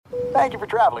Thank you for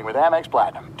traveling with Amex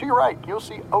Platinum. To your right, you'll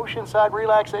see oceanside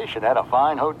relaxation at a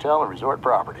fine hotel and resort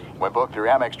property. When booked through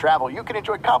Amex Travel, you can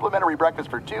enjoy complimentary breakfast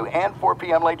for 2 and 4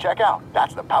 p.m. late checkout.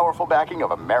 That's the powerful backing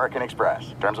of American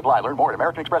Express. Terms apply. Learn more at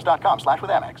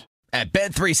americanexpress.com/withAmex. At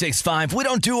Bet365, we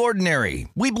don't do ordinary.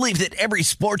 We believe that every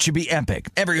sport should be epic.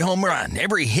 Every home run,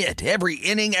 every hit, every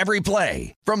inning, every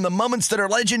play. From the moments that are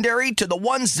legendary to the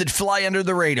ones that fly under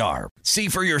the radar. See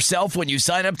for yourself when you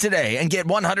sign up today and get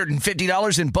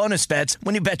 $150 in bonus bets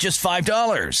when you bet just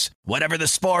 $5. Whatever the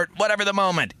sport, whatever the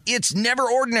moment, it's never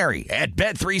ordinary at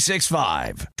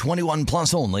Bet365. 21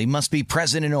 plus only. Must be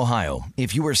present in Ohio.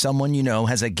 If you or someone you know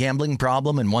has a gambling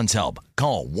problem and wants help,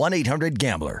 call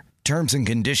 1-800-GAMBLER. Terms and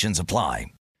conditions apply.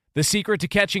 The secret to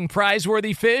catching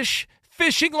prize-worthy fish?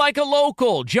 Fishing like a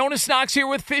local. Jonas Knox here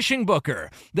with Fishing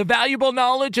Booker. The valuable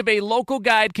knowledge of a local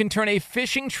guide can turn a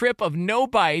fishing trip of no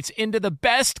bites into the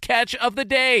best catch of the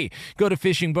day. Go to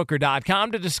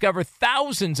fishingbooker.com to discover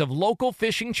thousands of local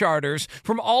fishing charters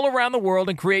from all around the world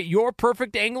and create your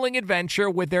perfect angling adventure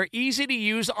with their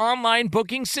easy-to-use online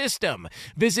booking system.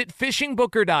 Visit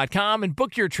fishingbooker.com and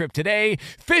book your trip today.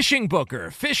 Fishing Booker.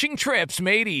 Fishing trips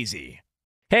made easy.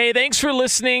 Hey, thanks for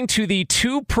listening to the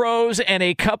Two Pros and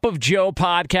a Cup of Joe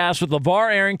podcast with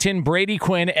LeVar Arrington, Brady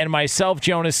Quinn, and myself,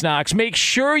 Jonas Knox. Make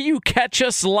sure you catch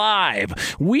us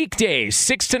live weekdays,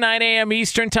 6 to 9 a.m.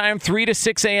 Eastern Time, 3 to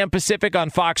 6 a.m. Pacific on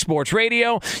Fox Sports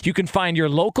Radio. You can find your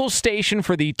local station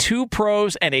for the Two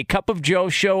Pros and a Cup of Joe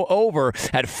show over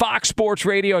at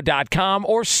foxsportsradio.com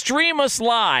or stream us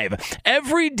live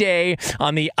every day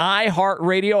on the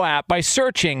iHeartRadio app by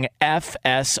searching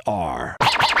FSR.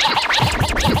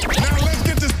 Now let's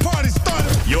get this party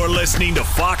started. You're listening to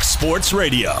Fox Sports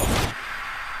Radio.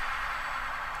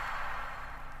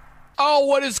 Oh,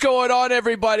 what is going on,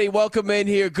 everybody? Welcome in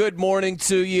here. Good morning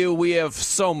to you. We have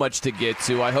so much to get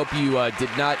to. I hope you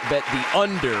did not bet the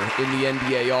under in the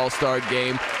NBA All-Star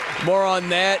Game. More on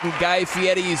that and Guy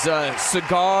Fieri's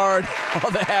cigar, and all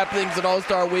the happenings at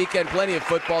All-Star Weekend. Plenty of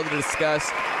football to discuss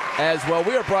as well.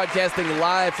 We are broadcasting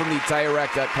live from the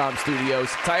TireRack.com studios.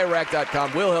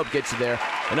 TireRack.com will help get you there.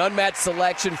 An unmatched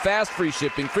selection, fast free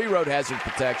shipping, free road hazard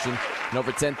protection, and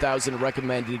over 10,000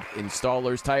 recommended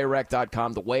installers.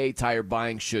 TireRack.com, the way tire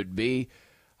buying should be.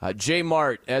 J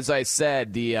Mart, as I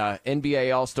said, the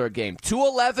NBA All-Star Game,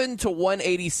 211 to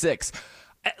 186.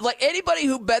 Like anybody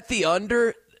who bet the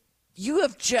under, you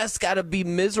have just got to be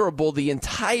miserable the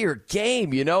entire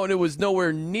game, you know, and it was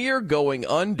nowhere near going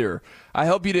under. I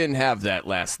hope you didn't have that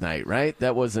last night, right?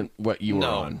 That wasn't what you were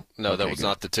on. No, that was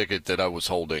not the ticket that I was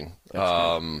holding.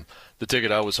 The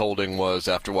ticket I was holding was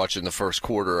after watching the first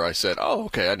quarter, I said, oh,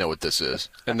 okay, I know what this is.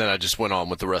 And then I just went on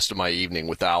with the rest of my evening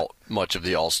without much of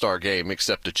the All-Star Game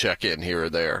except to check in here or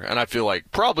there. And I feel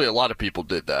like probably a lot of people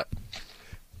did that.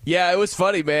 Yeah, it was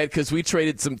funny, man, because we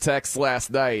traded some texts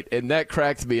last night, and that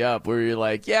cracked me up where you're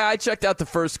like, yeah, I checked out the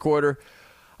first quarter.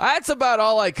 That's about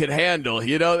all I could handle.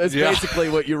 You know, that's basically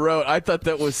what you wrote. I thought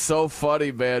that was so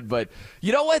funny, man. But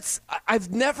you know what?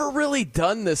 I've never really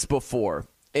done this before.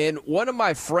 And one of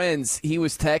my friends, he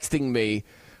was texting me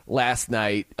last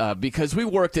night because we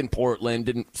worked in Portland,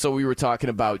 and so we were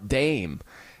talking about Dame.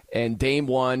 And Dame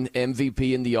won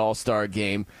MVP in the All-Star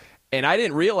Game. And I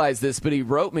didn't realize this, but he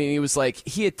wrote me, and he was like,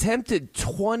 he attempted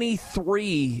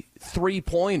 23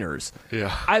 three-pointers.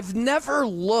 Yeah. I've never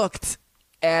looked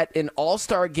at an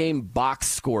All-Star Game box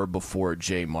score before,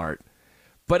 J Mart.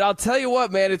 But I'll tell you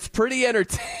what, man, it's pretty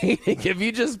entertaining if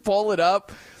you just pull it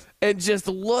up and just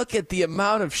look at the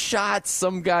amount of shots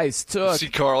some guys took. See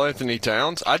Karl Anthony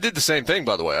Towns? I did the same thing,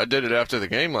 by the way. I did it after the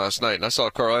game last night, and I saw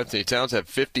Karl Anthony Towns have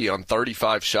 50 on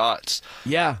 35 shots.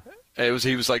 Yeah.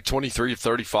 He was like 23 of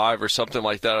 35 or something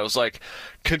like that. I was like,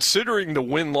 considering the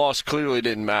win-loss clearly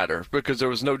didn't matter because there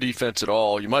was no defense at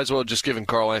all, you might as well have just given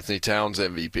Karl Anthony Towns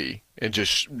MVP and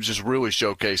just really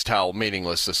showcased how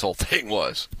meaningless this whole thing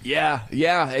was. Yeah,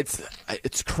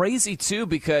 it's crazy too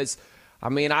because, I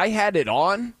mean, I had it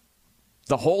on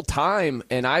the whole time,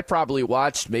 and I probably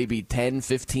watched maybe 10,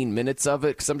 15 minutes of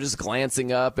it because I'm just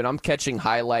glancing up and I'm catching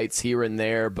highlights here and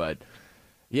there, but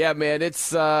yeah, man,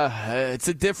 it's a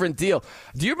different deal.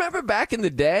 Do you remember back in the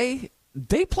day,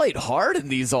 they played hard in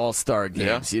these All-Star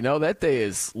games? Yeah. You know, that day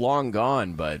is long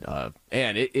gone, but,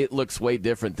 man, it looks way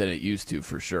different than it used to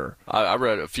for sure. I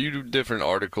read a few different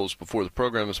articles before the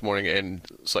program this morning, and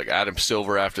it's like Adam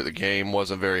Silver after the game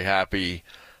wasn't very happy.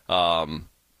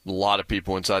 A lot of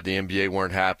people inside the NBA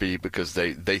weren't happy because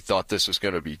they thought this was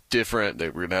going to be different. They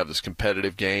were going to have this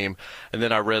competitive game. And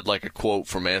then I read like a quote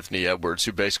from Anthony Edwards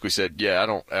who basically said, yeah, I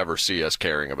don't ever see us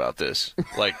caring about this.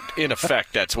 Like, in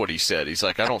effect, that's what he said. He's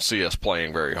like, I don't see us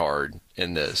playing very hard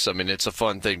in this. I mean, it's a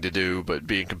fun thing to do, but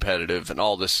being competitive and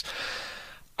all this.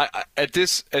 At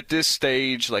this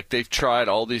stage, like, they've tried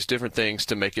all these different things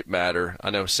to make it matter.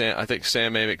 I think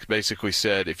Sam Amick basically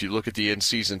said if you look at the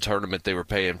in-season tournament, they were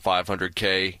paying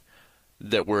 $500K,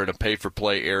 that we're in a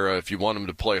pay-for-play era. If you want them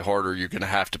to play harder, you're going to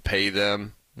have to pay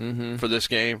them for this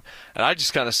game. And I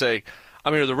just kind of say, I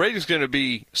mean, are the ratings going to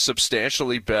be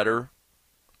substantially better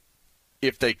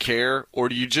if they care, or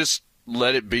do you just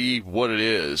let it be what it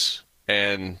is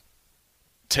and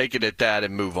take it at that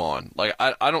and move on? Like,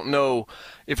 I don't know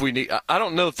if I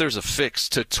don't know if there's a fix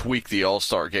to tweak the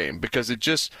All-Star game, because the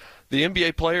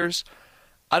NBA players,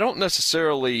 I don't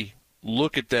necessarily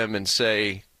look at them and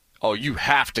say, oh, you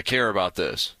have to care about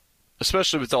this,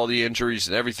 especially with all the injuries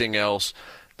and everything else.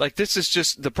 Like, this is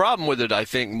just the problem with it. I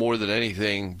think more than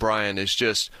anything, Brian, is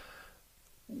just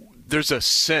there's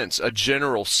a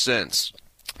general sense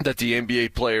that the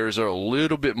NBA players are a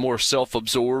little bit more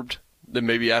self-absorbed than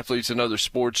maybe athletes in other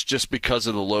sports, just because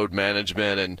of the load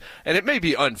management. And it may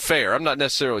be unfair. I'm not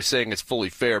necessarily saying it's fully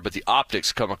fair, but the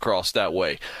optics come across that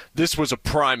way. This was a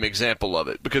prime example of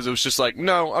it, because it was just like,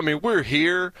 no, I mean, we're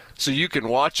here so you can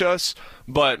watch us,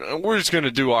 but we're just going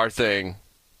to do our thing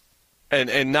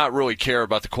and not really care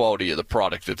about the quality of the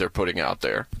product that they're putting out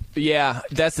there. Yeah,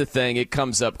 that's the thing. It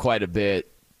comes up quite a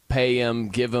bit. Pay them,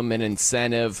 give them an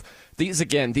incentive. These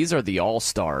are the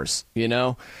all-stars, you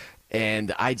know?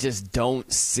 And I just don't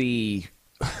see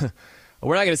 –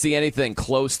 we're not going to see anything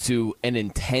close to an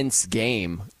intense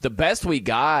game. The best we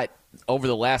got over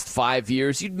the last 5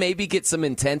 years, you'd maybe get some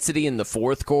intensity in the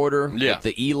fourth quarter with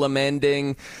the Elam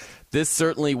ending. This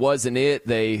certainly wasn't it.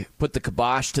 They put the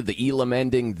kibosh to the Elam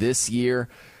ending this year.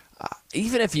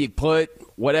 Even if you put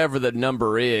whatever the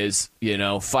number is, you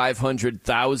know,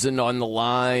 500,000 on the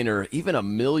line or even $1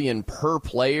 million per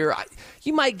player,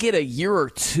 you might get a year or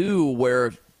two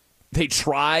where – they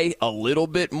try a little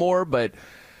bit more, but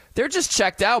they're just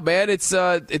checked out, man. It's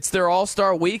their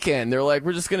all-star weekend. They're like,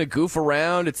 we're just going to goof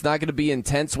around. It's not going to be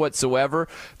intense whatsoever.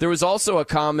 There was also a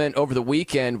comment over the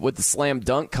weekend with the slam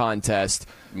dunk contest.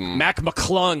 Mac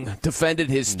McClung defended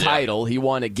his title. He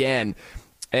won again.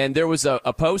 And there was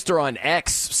a poster on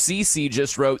X. CeCe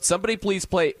just wrote, somebody please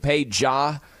pay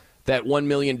Ja that $1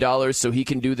 million so he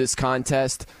can do this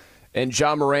contest. And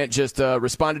Ja Morant just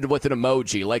responded with an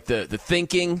emoji, like the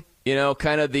thinking, you know,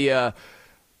 kind of the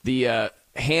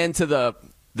hand to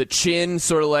the chin,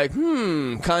 sort of like,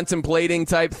 contemplating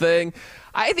type thing.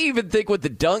 I even think with the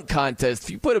dunk contest,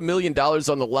 if you put $1 million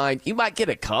on the line, you might get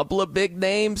a couple of big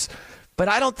names, but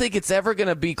I don't think it's ever going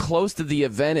to be close to the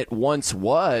event it once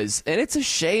was. And it's a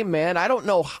shame, man. I don't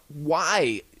know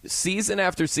why season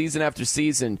after season after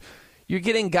season, you're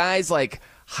getting guys like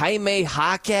Jaime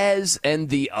Jaquez and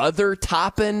the other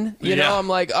Toppin. You know, I'm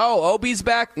like, oh, Obi's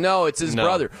back? No, it's his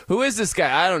brother. Who is this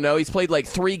guy? I don't know. He's played like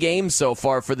 3 games so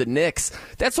far for the Knicks.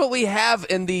 That's what we have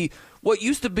in what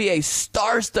used to be a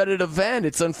star-studded event.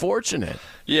 It's unfortunate.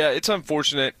 Yeah, it's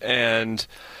unfortunate. And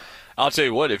I'll tell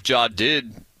you what, if Ja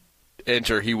did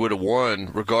enter, he would have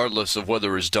won regardless of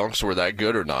whether his dunks were that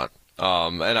good or not.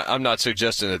 And I'm not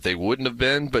suggesting that they wouldn't have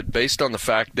been, but based on the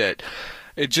fact that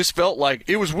it just felt like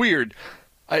it was weird.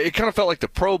 It kind of felt like the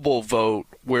Pro Bowl vote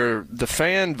where the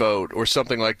fan vote or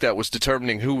something like that was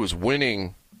determining who was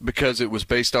winning because it was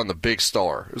based on the big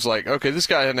star. It was like, okay, this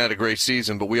guy hadn't had a great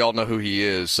season, but we all know who he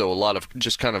is, so a lot of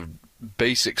just kind of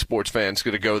basic sports fans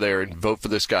going to go there and vote for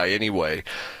this guy anyway.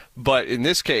 But in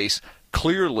this case,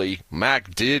 clearly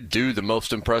Mac did do the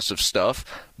most impressive stuff,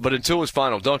 but until his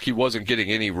final dunk, he wasn't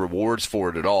getting any rewards for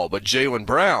it at all. But Jaylen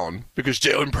Brown, because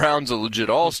Jaylen Brown's a legit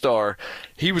all-star,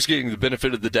 he was getting the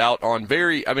benefit of the doubt on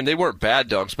they weren't bad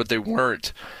dunks, but they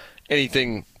weren't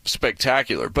anything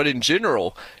spectacular. But in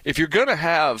general, if you're going to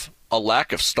have a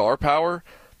lack of star power,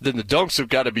 then the dunks have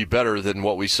got to be better than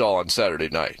what we saw on Saturday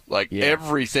night.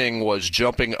 Everything was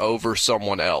jumping over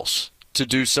someone else to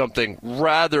do something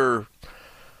rather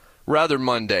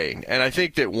mundane. And I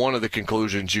think that one of the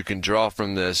conclusions you can draw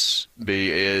from this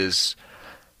is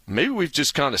maybe we've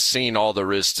just kind of seen all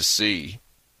there is to see.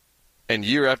 And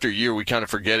year after year, we kind of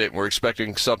forget it and we're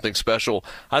expecting something special.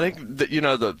 I think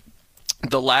that,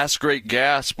 the last great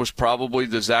gasp was probably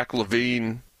the Zach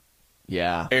LaVine,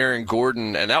 Aaron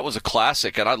Gordon, and that was a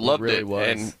classic, and I loved it. Was.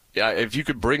 And if you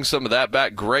could bring some of that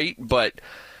back, great. But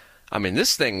I mean,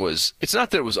 this thing was – it's not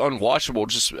that it was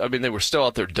unwatchable. They were still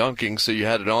out there dunking, so you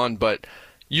had it on. But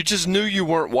You just knew you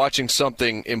weren't watching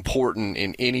something important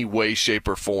in any way, shape,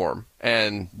 or form.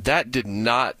 And that did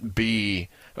not be,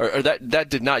 or that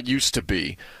did not used to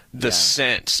be the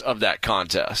sense of that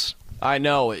contest. I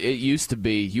know. It used to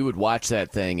be you would watch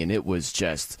that thing, and it was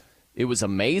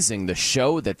amazing, the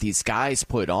show that these guys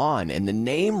put on and the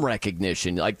name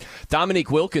recognition. Like,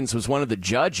 Dominique Wilkins was one of the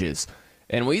judges,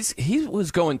 and he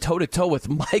was going toe-to-toe with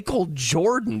Michael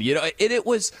Jordan. It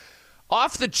was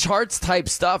off-the-charts type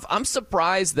stuff. I'm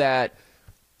surprised that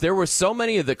there were so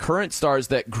many of the current stars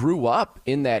that grew up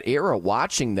in that era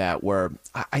watching that, where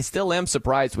I still am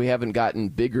surprised we haven't gotten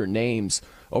bigger names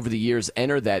over the years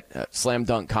enter that slam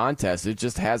dunk contest. It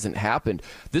just hasn't happened.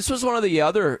 This was one of the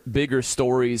other bigger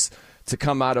stories to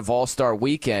come out of All-Star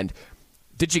Weekend.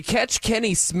 Did you catch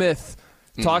Kenny Smith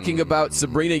talking about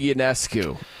Sabrina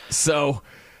Ionescu? So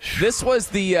this was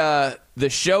the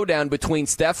showdown between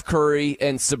Steph Curry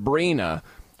and Sabrina,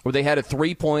 where they had a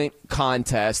three-point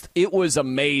contest. It was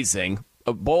amazing.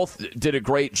 Both did a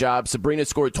great job. Sabrina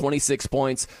scored 26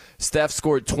 points. Steph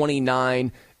scored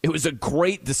 29. It was a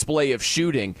great display of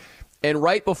shooting. And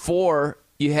right before,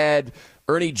 you had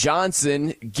Ernie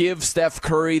Johnson give Steph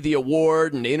Curry the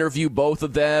award and interview both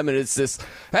of them. And it's just,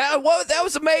 that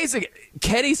was amazing.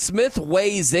 Kenny Smith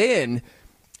weighs in,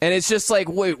 and it's just like,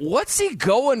 wait, what's he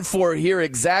going for here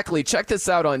exactly? Check this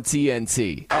out on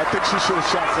TNT. I think she should have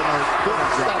shot from her.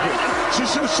 She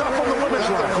should have shot from the women's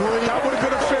line. That would have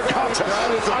been a fair contest.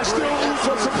 I still root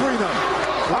for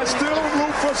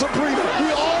Sabrina.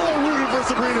 We all are rooting for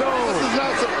Sabrina. No.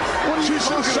 She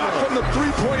should have shot from the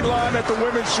three-point line that the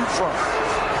women shoot from.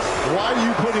 Why are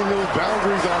you putting those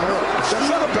boundaries on her? That's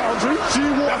not a boundary.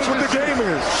 That's what the game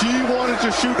is. She wanted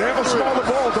to shoot. They have a smaller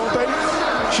ball, don't they?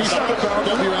 She shot a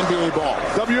WNBA ball.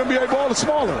 WNBA ball is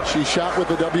smaller. She shot with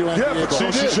the WNBA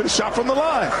ball. She should have shot from the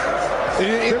line.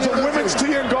 There's a women's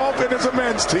tee in golf and there's a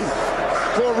men's tee.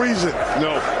 For a reason.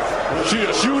 No.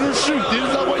 Shooters shoot.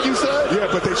 Isn't that what you said? Yeah,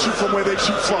 but they shoot from where they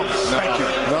shoot from. Thank you.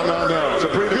 No.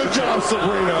 Sabrina, good job,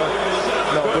 Sabrina.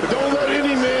 No, but don't let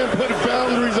any man put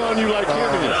boundaries on you like him.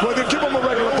 Well, then give him a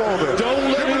regular ball then.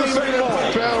 Don't let any man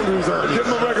put boundaries on you. Give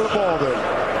him a regular ball then.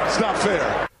 It's not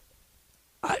fair.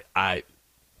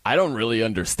 I don't really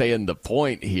understand the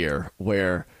point here,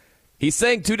 where he's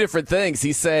saying two different things.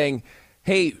 He's saying,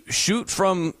 hey, shoot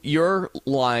from your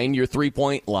line, your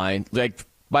three-point line. Like,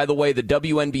 by the way, the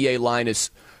WNBA line is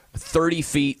 30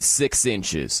 feet, 6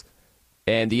 inches.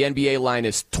 And the NBA line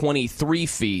is 23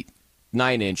 feet,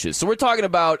 9 inches. So we're talking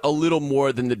about a little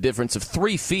more than the difference of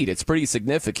 3 feet. It's pretty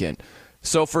significant.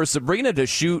 So for Sabrina to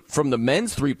shoot from the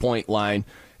men's three-point line,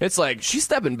 it's like she's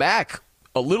stepping back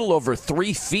a little over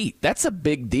 3 feet. That's a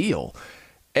big deal.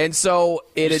 And so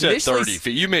it said initially 30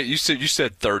 feet. You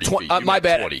said 30 feet. My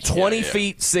bad. 20, 20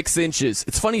 feet, 6 inches.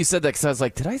 It's funny you said that because I was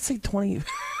like, did I say 20?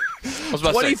 I was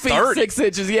about 20 to say feet, 30. 6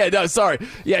 inches. Yeah, no, sorry.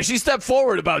 Yeah, she stepped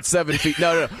forward about 7 feet.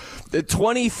 No. The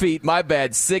 20 feet, my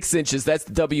bad, 6 inches. That's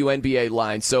the WNBA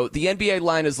line. So the NBA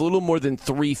line is a little more than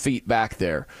 3 feet back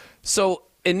there. So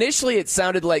initially it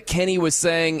sounded like Kenny was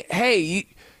saying, hey,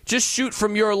 just shoot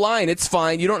from your line. It's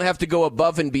fine. You don't have to go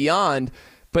above and beyond.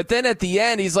 But then at the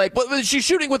end, he's like, but she's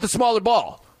shooting with a smaller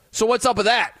ball. So what's up with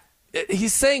that?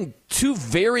 He's saying two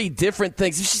very different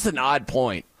things. It's just an odd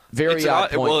point. Very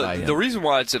odd point by him. The reason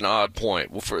why it's an odd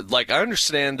point, I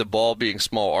understand the ball being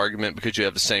small argument because you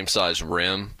have the same size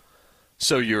rim.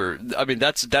 So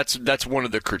that's one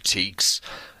of the critiques,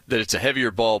 that it's a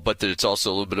heavier ball, but that it's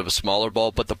also a little bit of a smaller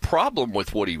ball. But the problem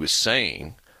with what he was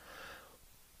saying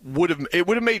would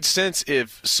have made sense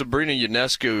if Sabrina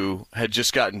Ionescu had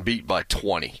just gotten beat by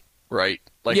 20, right?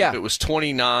 Like if it was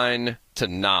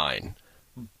 29-9.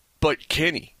 But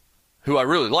Kenny, who I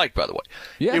really like, by the way,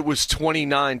 it was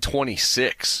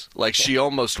 29-26. Like she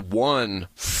almost won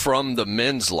from the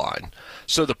men's line.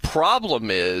 So the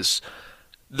problem is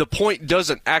the point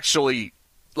doesn't actually,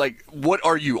 like, what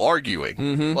are you arguing?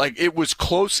 Mm-hmm. Like, it was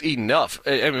close enough.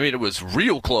 I mean, it was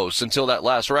real close until that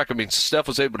last rack. I mean, Steph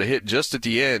was able to hit just at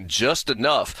the end, just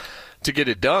enough to get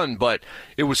it done, but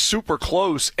it was super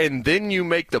close. And then you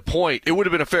make the point, it would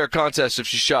have been a fair contest if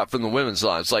she shot from the women's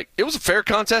line. It's like, it was a fair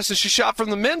contest if she shot from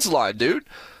the men's line, dude.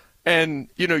 And,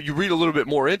 you read a little bit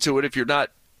more into it if you're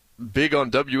not big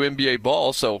on WNBA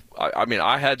ball. So, I mean,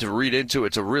 I had to read into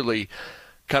it to really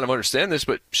kind of understand this,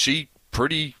 but she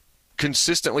pretty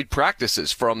consistently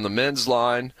practices from the men's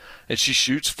line, and she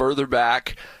shoots further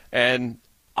back. And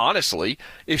honestly,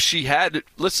 if she had,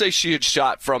 let's say she had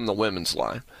shot from the women's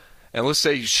line, and let's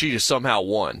say she somehow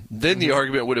won, then the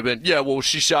argument would have been,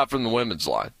 she shot from the women's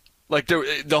line. Like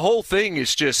the whole thing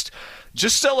is just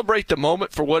celebrate the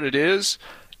moment for what it is.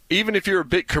 even if you're a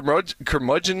bit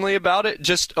curmudgeonly about it,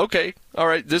 just, okay, all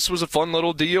right, this was a fun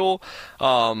little deal.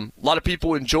 A lot of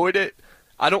people enjoyed it.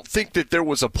 I don't think that there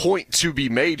was a point to be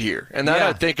made here. And that,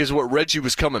 I think, is what Reggie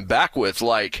was coming back with.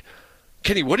 Like,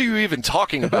 Kenny, what are you even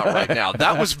talking about right now?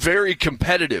 That was very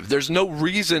competitive. There's no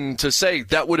reason to say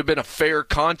that would have been a fair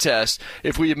contest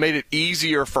if we had made it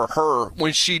easier for her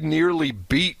when she nearly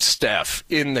beat Steph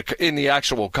in the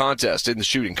actual contest, in the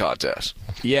shooting contest.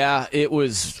 Yeah, it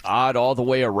was odd all the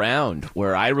way around,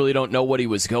 where I really don't know what he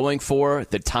was going for.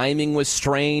 The timing was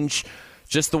strange.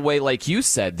 Just the way, like you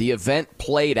said, the event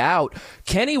played out.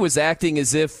 Kenny was acting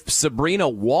as if Sabrina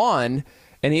won,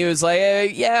 and he was like, hey,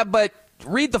 yeah, but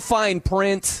read the fine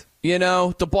print. You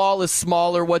know, the ball is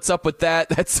smaller. What's up with that?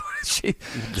 That's what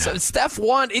so Steph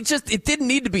won. It didn't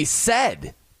need to be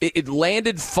said. It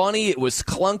landed funny. It was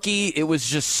clunky. It was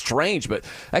just strange. But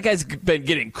that guy's been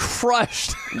getting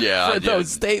crushed for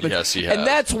those statements. Yes, he has. And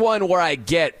that's one where I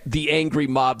get the angry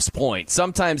mob's point.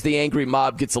 Sometimes the angry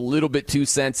mob gets a little bit too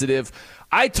sensitive.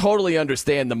 I totally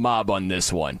understand the mob on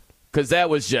this one. Because that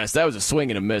was a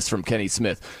swing and a miss from Kenny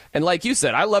Smith. And like you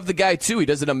said, I love the guy too. He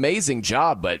does an amazing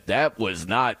job, but that was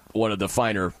not one of the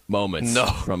finer moments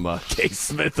from K.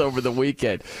 Smith over the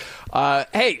weekend.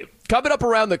 Hey, coming up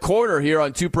around the corner here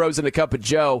on Two Pros and a Cup of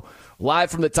Joe, live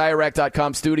from the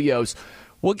TireRack.com studios,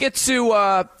 we'll get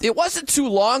to, it wasn't too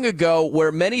long ago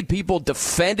where many people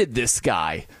defended this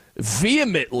guy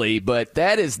vehemently, but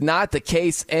that is not the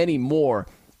case anymore.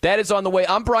 That is on the way.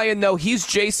 I'm Brian Noe. He's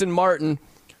Jason Martin.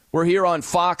 We're here on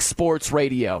Fox Sports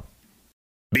Radio.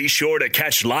 Be sure to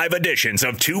catch live editions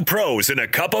of Two Pros and a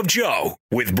Cup of Joe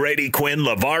with Brady Quinn,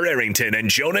 LeVar Arrington, and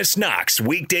Jonas Knox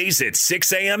weekdays at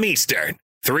 6 a.m. Eastern,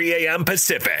 3 a.m.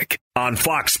 Pacific on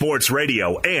Fox Sports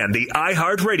Radio and the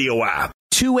iHeartRadio app.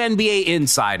 Two NBA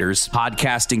insiders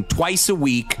podcasting twice a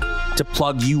week to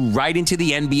plug you right into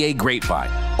the NBA grapevine.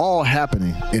 All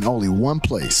happening in only one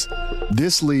place.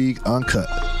 This League Uncut,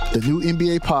 the new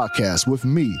NBA podcast with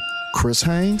me, Chris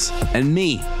Haynes, and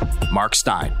me, Mark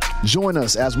Stein. Join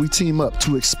us as we team up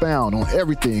to expound on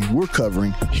everything we're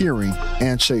covering, hearing,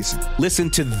 and chasing. Listen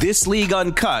to This League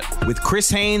Uncut with Chris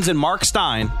Haynes and Mark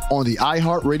Stein on the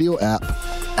iHeartRadio app,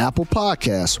 Apple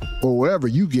Podcasts, or wherever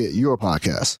you get your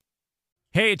podcasts.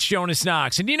 Hey, it's Jonas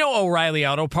Knox, and you know O'Reilly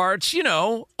Auto Parts. You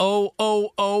know,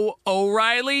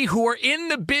 O'Reilly, who are in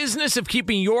the business of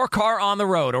keeping your car on the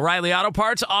road. O'Reilly Auto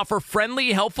Parts offer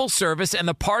friendly, helpful service and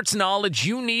the parts knowledge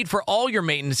you need for all your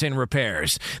maintenance and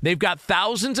repairs. They've got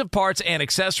thousands of parts and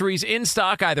accessories in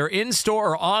stock, either in-store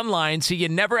or online, so you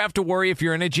never have to worry if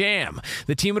you're in a jam.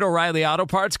 The team at O'Reilly Auto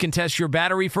Parts can test your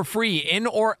battery for free in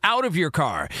or out of your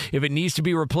car. If it needs to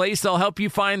be replaced, they'll help you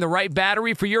find the right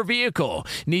battery for your vehicle.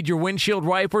 Need your windshield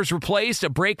wipers replaced, a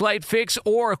brake light fix,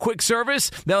 or a quick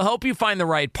service? They'll help you find the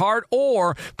right part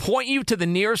or point you to the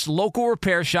nearest local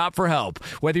repair shop for help.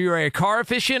 Whether you're a car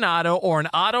aficionado or an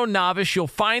auto novice, you'll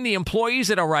find the employees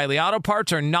at O'Reilly Auto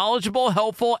Parts are knowledgeable,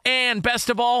 helpful, and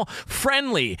best of all,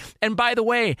 friendly. And by the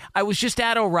way, I was just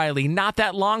at O'Reilly not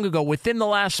that long ago, within the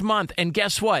last month, and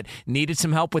guess what? Needed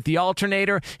some help with the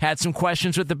alternator, had some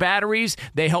questions with the batteries.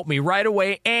 They helped me right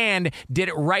away and did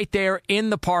it right there in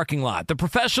the parking lot. The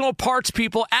professional parts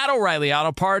people at O'Reilly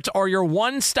Auto Parts are your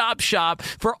one-stop shop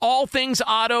for all things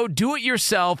auto,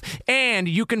 do-it-yourself, and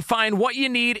you can find what you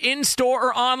need in-store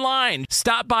or online.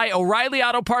 Stop by O'Reilly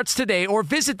Auto Parts today or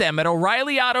visit them at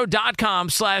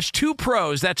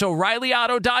O'ReillyAuto.com/2pros. That's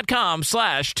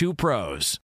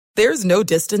O'ReillyAuto.com/2pros. There's no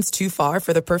distance too far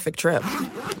for the perfect trip.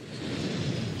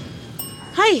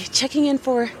 Hi, checking in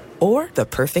for... Or the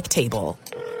perfect table.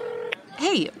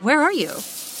 Hey, where are you?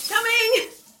 Coming!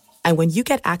 And when you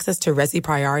get access to Resi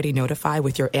Priority Notify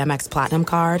with your Amex Platinum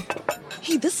card...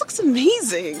 Hey, this looks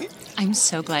amazing. I'm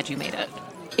so glad you made it.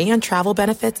 And travel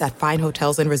benefits at fine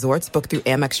hotels and resorts booked through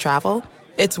Amex Travel.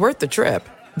 It's worth the trip.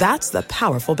 That's the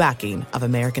powerful backing of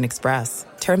American Express.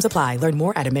 Terms apply. Learn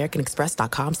more at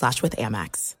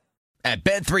americanexpress.com/withAmex. At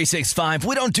Bet365,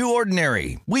 we don't do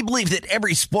ordinary. We believe that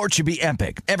every sport should be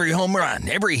epic. Every home run,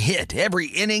 every hit, every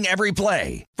inning, every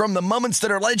play. From the moments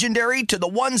that are legendary to the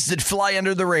ones that fly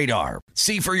under the radar.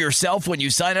 See for yourself when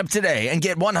you sign up today and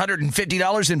get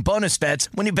 $150 in bonus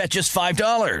bets when you bet just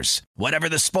 $5. Whatever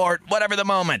the sport, whatever the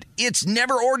moment, it's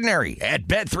never ordinary at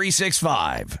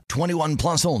Bet365. 21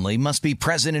 plus only. Must be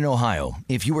present in Ohio.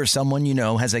 If you or someone you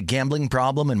know has a gambling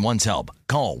problem and wants help,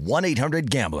 call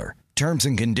 1-800-GAMBLER. Terms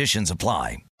and conditions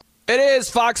apply. It is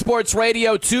Fox Sports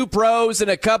Radio, Two Pros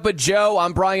and a Cup of Joe.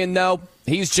 I'm Brian Noe.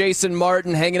 He's Jason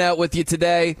Martin hanging out with you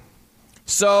today.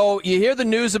 So you hear the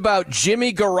news about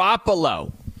Jimmy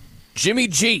Garoppolo, Jimmy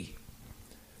G,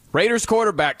 Raiders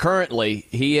quarterback currently,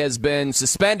 he has been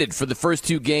suspended for the first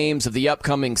 2 games of the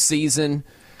upcoming season.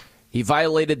 He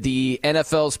violated the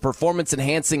NFL's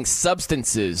performance-enhancing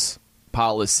substances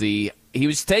policy. He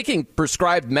was taking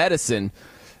prescribed medicine,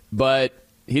 but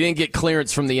he didn't get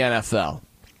clearance from the NFL.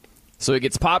 So he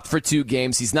gets popped for 2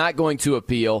 games. He's not going to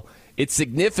appeal. It's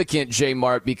significant,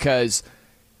 J-Mart, because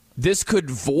this could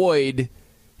void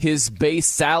his base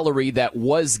salary that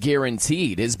was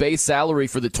guaranteed. His base salary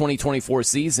for the 2024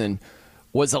 season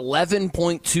was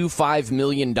 $11.25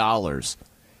 million.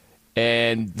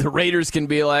 And the Raiders can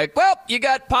be like, well, you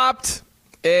got popped,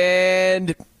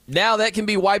 and now that can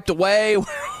be wiped away.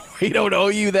 We don't owe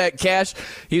you that cash.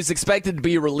 He was expected to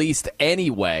be released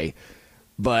anyway.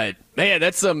 But, man,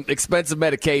 that's some expensive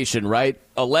medication, right?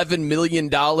 $11 million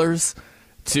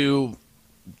to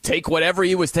take whatever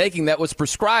he was taking that was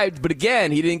prescribed. But,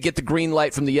 again, he didn't get the green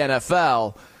light from the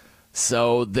NFL.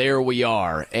 So there we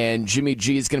are. And Jimmy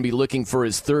G is going to be looking for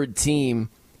his 3rd team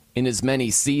in as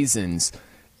many seasons.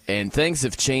 And things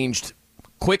have changed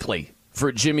quickly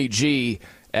for Jimmy G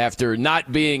after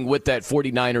not being with that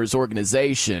 49ers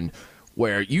organization,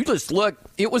 where you just look,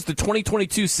 it was the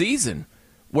 2022 season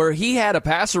where he had a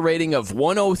passer rating of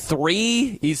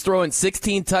 103. He's throwing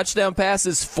 16 touchdown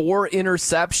passes, 4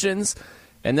 interceptions,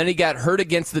 and then he got hurt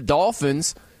against the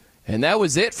Dolphins, and that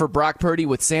was it for Brock Purdy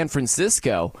with San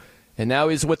Francisco. And now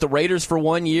he's with the Raiders for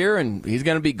 1 year, and he's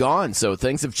going to be gone. So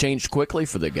things have changed quickly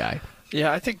for the guy.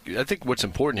 Yeah, I think what's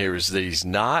important here is that he's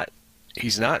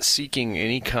not seeking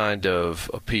any kind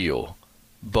of appeal,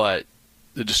 but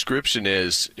the description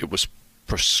is it was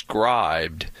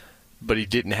prescribed, but he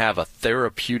didn't have a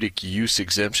therapeutic use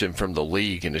exemption from the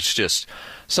league, and it's just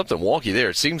something wonky there.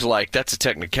 It seems like that's a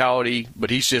technicality,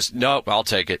 but he's just, nope, I'll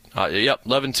take it. Yep,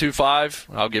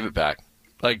 11.25, I'll give it back.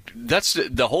 Like, that's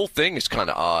the whole thing is kind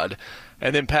of odd.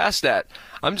 And then past that,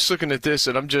 I'm just looking at this,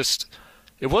 and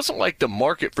it wasn't like the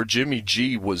market for Jimmy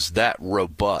G was that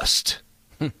robust.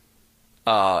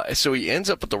 So he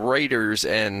ends up with the Raiders,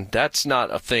 and that's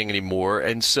not a thing anymore.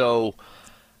 And so,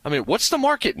 I mean, what's the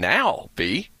market now,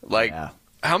 B? Like,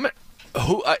 how many?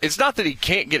 It's not that he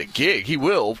can't get a gig; he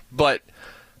will. But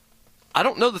I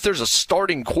don't know that there's a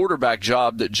starting quarterback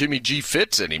job that Jimmy G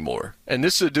fits anymore. And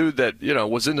this is a dude that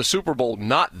was in the Super Bowl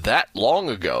not that long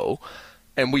ago.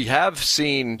 And we have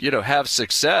seen, have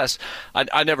success.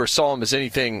 I never saw him as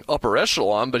anything upper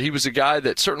echelon, but he was a guy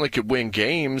that certainly could win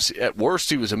games. At worst,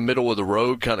 he was a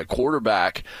middle-of-the-road kind of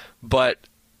quarterback. But,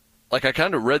 like, I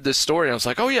kind of read this story, and I was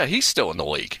like, oh, yeah, he's still in the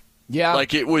league. Yeah.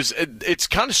 Like, it's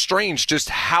kind of strange just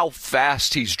how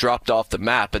fast he's dropped off the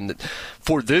map. And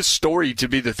for this story to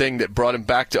be the thing that brought him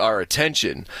back to our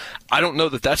attention, I don't know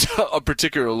that that's a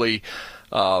particularly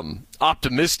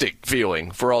optimistic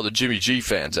feeling for all the Jimmy G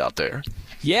fans out there.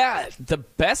 Yeah, the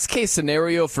best case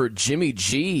scenario for Jimmy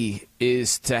G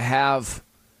is to have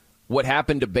what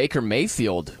happened to Baker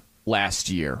Mayfield last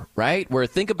year, right? Where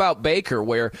think about Baker,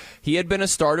 where he had been a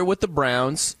starter with the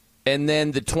Browns, and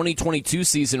then the 2022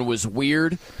 season was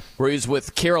weird, where he was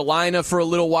with Carolina for a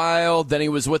little while, then he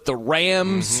was with the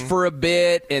Rams for a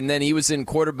bit, and then he was in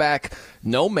quarterback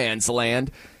no man's land.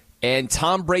 And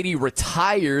Tom Brady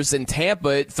retires in Tampa.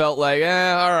 It felt like,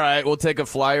 all right, we'll take a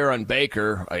flyer on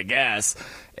Baker, I guess.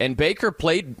 And Baker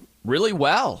played really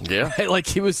well. Yeah. Right? Like,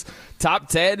 he was top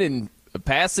 10 in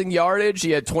passing yardage. He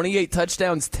had 28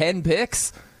 touchdowns, 10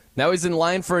 picks. Now he's in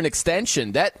line for an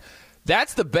extension.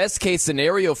 That's the best case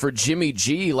scenario for Jimmy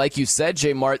G. Like you said,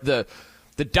 J-Mart, the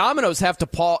dominoes have to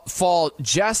fall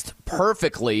just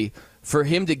perfectly for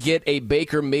him to get a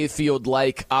Baker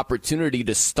Mayfield-like opportunity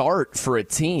to start for a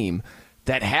team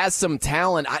that has some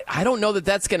talent. I don't know that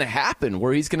that's going to happen,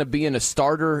 where he's going to be in a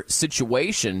starter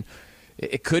situation.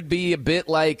 It could be a bit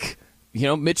like,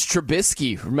 Mitch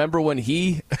Trubisky. Remember when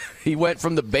he went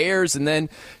from the Bears, and then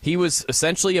he was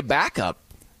essentially a backup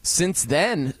since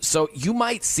then. So you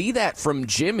might see that from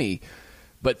Jimmy,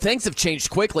 but things have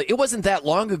changed quickly. It wasn't that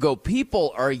long ago.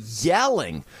 People are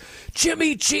yelling,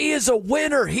 Jimmy G is a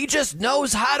winner. He just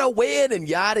knows how to win, and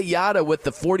yada, yada with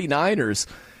the 49ers.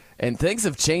 And things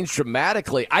have changed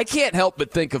dramatically. I can't help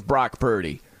but think of Brock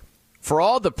Purdy. For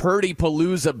all the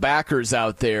Purdy-palooza backers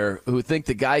out there who think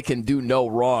the guy can do no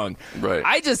wrong, right.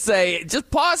 I just say,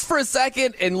 just pause for a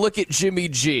second and look at Jimmy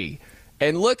G.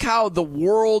 And look how the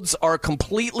worlds are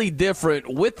completely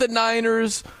different with the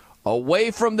Niners, away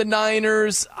from the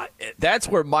Niners. That's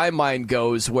where my mind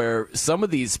goes, where some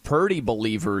of these Purdy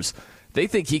believers, they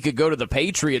think he could go to the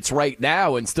Patriots right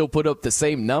now and still put up the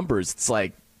same numbers. It's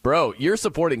like, bro, you're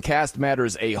supporting Cast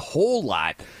Matters a whole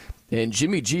lot, and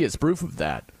Jimmy G is proof of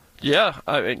that. Yeah,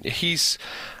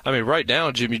 right now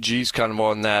Jimmy G's kind of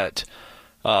on that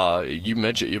You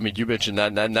mentioned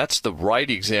that, and that's the right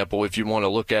example if you want to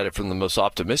look at it from the most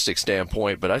optimistic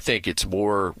standpoint. But I think it's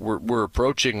more we're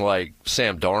approaching like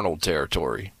Sam Darnold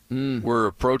territory. We're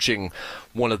approaching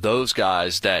one of those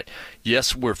guys that,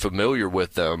 yes, we're familiar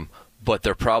with them, but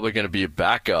they're probably going to be a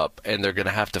backup, and they're going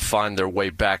to have to find their way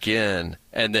back in.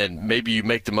 And then maybe you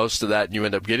make the most of that, and you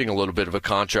end up getting a little bit of a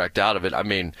contract out of it. I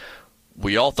mean,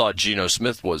 we all thought Geno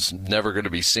Smith was never going to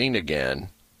be seen again.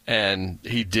 And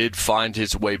he did find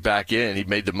his way back in. He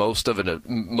made the most of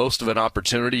an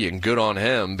opportunity, and good on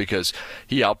him because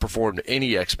he outperformed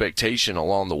any expectation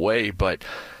along the way. But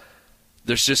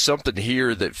there's just something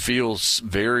here that feels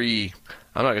very,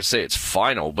 I'm not going to say it's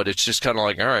final, but it's just kind of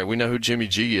like, all right, we know who Jimmy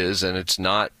G is, and it's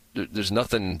not, there's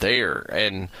nothing there.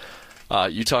 And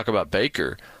you talk about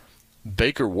Baker.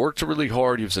 Baker worked really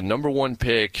hard. He was the number 1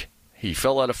 pick. He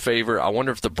fell out of favor. I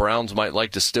wonder if the Browns might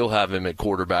like to still have him at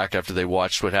quarterback after they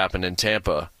watched what happened in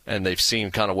Tampa, and they've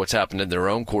seen kind of what's happened in their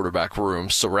own quarterback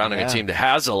room surrounding a team that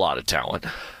has a lot of talent.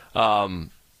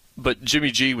 But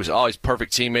Jimmy G was always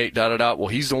perfect teammate, Well,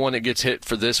 he's the one that gets hit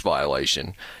for this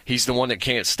violation. He's the one that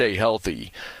can't stay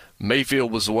healthy.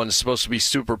 Mayfield was the one that's supposed to be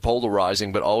super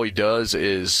polarizing, but all he does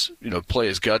is, play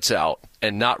his guts out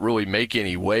and not really make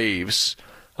any waves.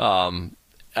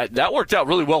 That worked out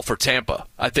really well for Tampa,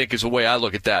 I think, is the way I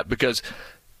look at that, because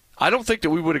I don't think that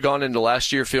we would have gone into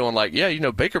last year feeling like,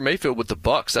 Baker Mayfield with the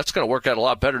Bucs, that's going to work out a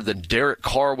lot better than Derek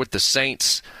Carr with the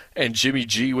Saints and Jimmy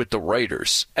G with the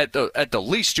Raiders. At the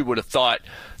least, you would have thought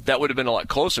that would have been a lot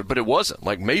closer, but it wasn't.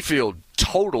 Like, Mayfield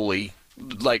totally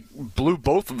blew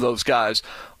both of those guys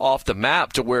off the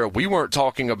map to where we weren't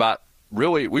talking about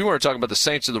the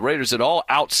Saints or the Raiders at all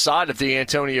outside of the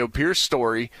Antonio Pierce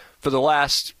story for the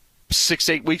last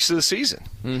 6-8 weeks of the season.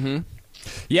 Mm-hmm.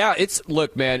 Yeah,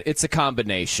 look, man, it's a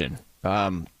combination.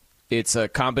 It's a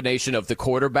combination of the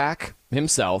quarterback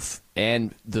himself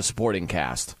and the supporting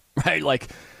cast, right? Like,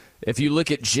 if you look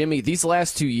at Jimmy, these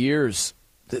last 2 years,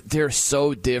 they're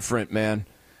so different, man.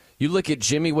 You look at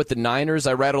Jimmy with the Niners,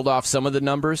 I rattled off some of the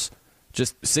numbers.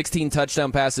 Just 16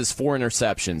 touchdown passes, 4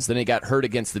 interceptions. Then he got hurt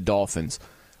against the Dolphins.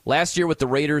 Last year with the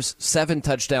Raiders, 7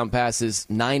 touchdown passes,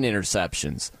 9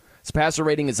 interceptions. His passer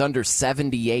rating is under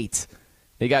 78.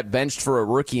 They got benched for a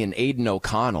rookie in Aiden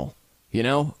O'Connell.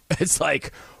 It's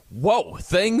like, whoa,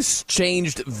 things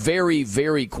changed very,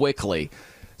 very quickly.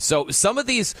 So some of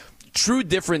these true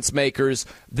difference makers,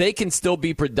 they can still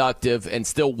be productive and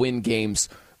still win games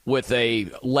with a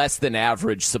less than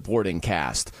average supporting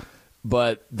cast.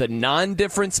 But the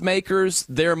non-difference makers,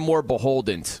 they're more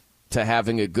beholden to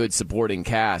having a good supporting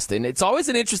cast. And it's always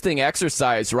an interesting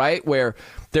exercise, right, where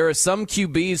there are some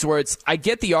QBs where I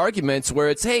get the arguments where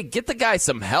it's, hey, get the guy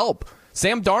some help.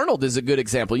 Sam Darnold is a good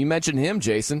example. You mentioned him,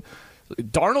 Jason.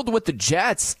 Darnold with the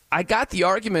Jets, I got the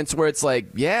arguments where it's like,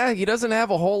 yeah, he doesn't have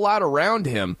a whole lot around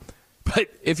him. But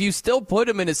if you still put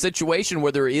him in a situation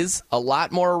where there is a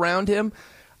lot more around him,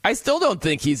 I still don't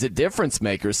think he's a difference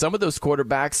maker. Some of those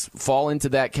quarterbacks fall into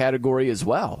that category as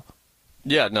well.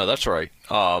 Yeah, no, that's right.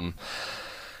 And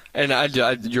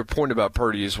your point about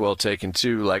Purdy is well taken,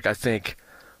 too. Like, I think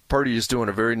Purdy is doing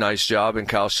a very nice job in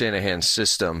Kyle Shanahan's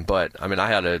system. But, I mean, I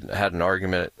had an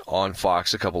argument on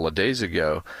Fox a couple of days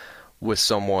ago with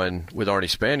someone, with Arnie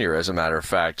Spanier, as a matter of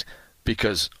fact,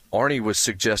 because Arnie was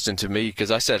suggesting to me,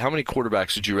 because I said, how many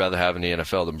quarterbacks would you rather have in the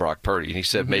NFL than Brock Purdy? And he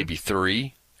said, maybe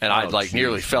 3. And I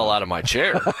nearly fell out of my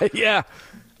chair. Yeah.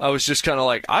 I was just kind of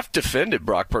like, I've defended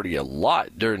Brock Purdy a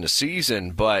lot during the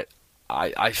season, but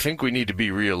I think we need to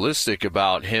be realistic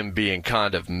about him being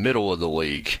kind of middle of the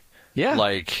league. Yeah.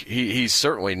 Like, he's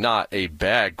certainly not a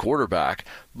bad quarterback,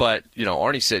 but,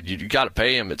 Arnie said you got to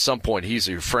pay him at some point. He's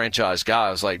your franchise guy.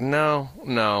 I was like, no.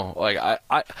 Like,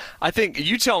 I think,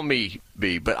 you tell me,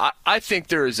 B, but I think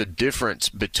there is a difference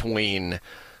between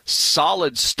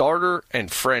solid starter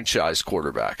and franchise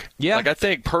quarterback. Yeah. Like, I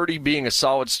think Purdy being a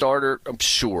solid starter, I'm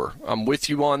sure. I'm with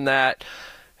you on that.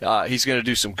 He's going to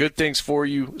do some good things for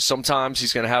you. Sometimes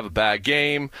he's going to have a bad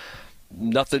game.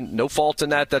 No fault in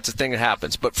that. That's a thing that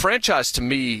happens. But franchise to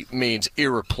me means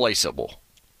irreplaceable.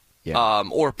 Yeah.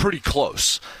 Or pretty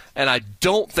close. And I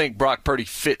don't think Brock Purdy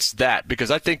fits that,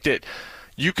 because I think that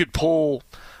you could pull,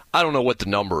 I don't know what the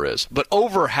number is, but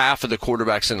over half of the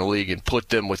quarterbacks in the league and put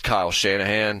them with Kyle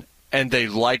Shanahan, and they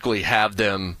likely have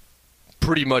them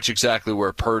pretty much exactly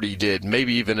where Purdy did,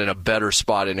 maybe even in a better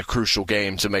spot in a crucial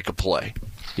game to make a play.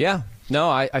 Yeah. No,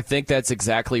 I think that's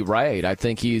exactly right. I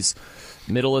think he's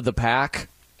middle of the pack,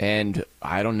 and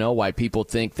I don't know why people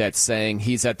think that's saying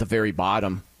he's at the very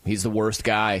bottom he's the worst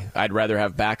guy. I'd rather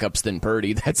have backups than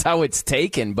Purdy. That's how it's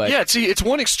taken. But yeah, see, it's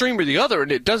one extreme or the other,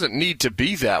 and it doesn't need to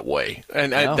be that way.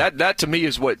 And that to me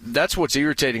is what's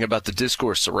irritating about the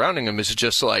discourse surrounding him, is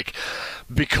just like,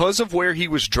 because of where he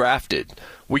was drafted,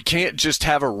 we can't just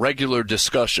have a regular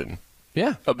discussion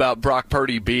about Brock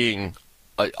Purdy being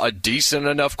a decent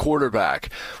enough quarterback.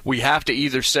 We have to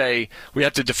either say we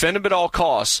have to defend him at all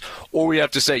costs, or we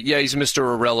have to say, yeah, he's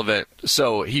Mr. Irrelevant,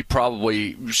 so he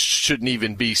probably shouldn't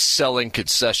even be selling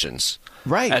concessions.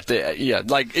 Right.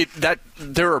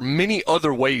 There are many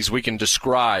other ways we can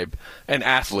describe an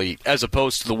athlete as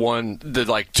opposed to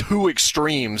the two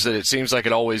extremes that it seems like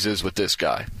it always is with this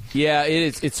guy. Yeah, it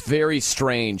is. It's very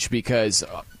strange because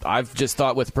I've just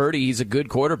thought with Purdy, he's a good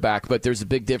quarterback, but there's a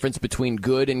big difference between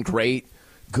good and great,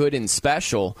 good and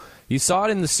special. You saw it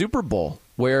in the Super Bowl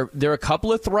where there are a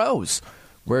couple of throws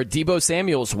where Deebo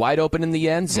Samuel's wide open in the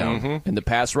end zone and the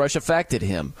pass rush affected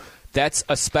him. That's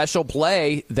a special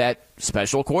play that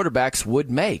special quarterbacks would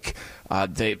make.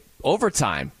 The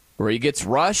overtime where he gets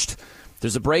rushed,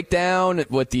 there's a breakdown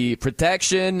with the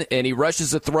protection, and he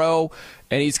rushes a throw,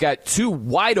 and he's got two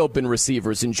wide open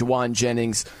receivers in Juwan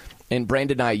Jennings and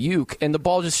Brandon Ayuk, and the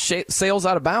ball just sails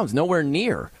out of bounds, nowhere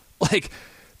near.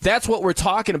 That's what we're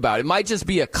talking about. It might just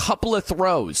be a couple of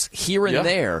throws here and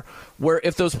there where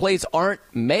if those plays aren't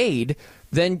made,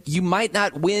 then you might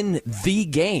not win the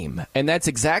game. And that's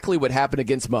exactly what happened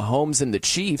against Mahomes and the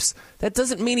Chiefs. That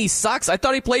doesn't mean he sucks. I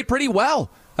thought he played pretty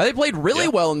well. I think he played really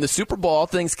well in the Super Bowl, all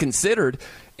things considered.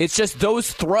 It's just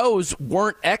those throws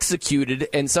weren't executed,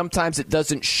 and sometimes it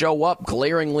doesn't show up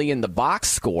glaringly in the box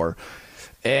score.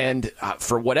 And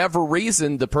for whatever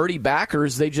reason, the Purdy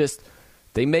backers,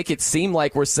 they make it seem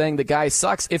like we're saying the guy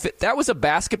sucks. If that was a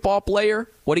basketball player,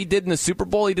 what he did in the Super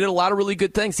Bowl, he did a lot of really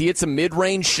good things. He hit some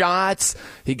mid-range shots.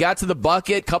 He got to the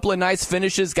bucket, couple of nice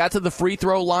finishes, got to the free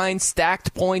throw line,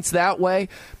 stacked points that way.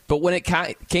 But when it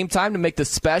came time to make the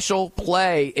special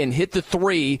play and hit the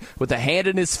three with a hand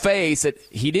in his face,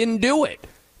 he didn't do it.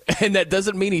 And that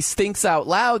doesn't mean he stinks out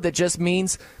loud. That just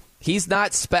means he's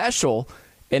not special.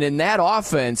 And in that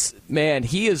offense, man,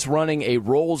 he is running a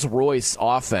Rolls-Royce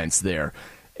offense there.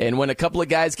 And when a couple of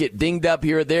guys get dinged up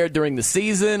here or there during the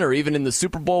season or even in the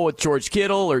Super Bowl with George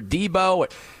Kittle or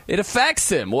Debo, it affects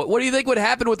him. What do you think would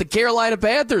happen with the Carolina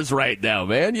Panthers right now,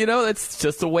 man? That's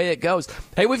just the way it goes.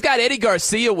 Hey, we've got Eddie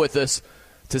Garcia with us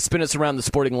to spin us around the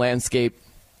sporting landscape.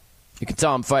 You can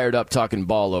tell I'm fired up talking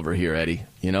ball over here, Eddie.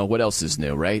 What else is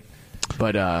new, right?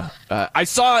 But I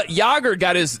saw Yager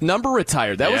got his number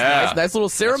retired. That was nice little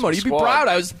ceremony. You'd be proud.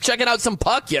 I was checking out some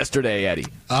puck yesterday, Eddie.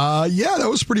 That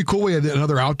was pretty cool. We had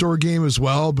another outdoor game as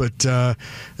well, but that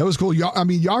was cool.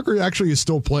 Yager actually is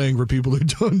still playing, for people who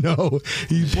don't know.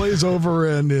 He plays over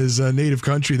in his native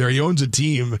country there. He owns a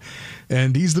team,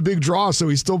 and he's the big draw, so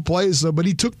he still plays. But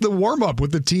he took the warm-up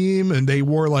with the team, and they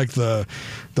wore the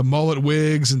mullet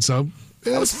wigs, and so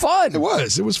it was fun. It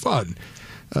was fun.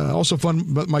 Also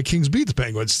fun, but my Kings beat the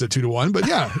Penguins 2-1. But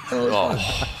yeah,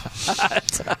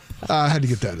 I had to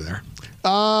get that in there.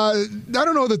 I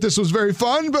don't know that this was very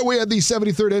fun, but we had the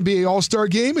 73rd NBA All-Star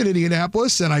Game in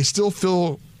Indianapolis, and I still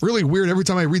feel really weird every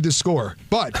time I read this score.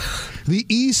 But the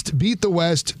East beat the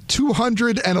West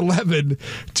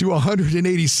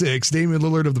 211-186. Damian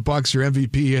Lillard of the Bucks, your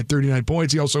MVP, had 39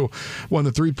 points. He also won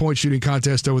the three-point shooting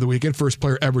contest over the weekend. First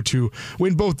player ever to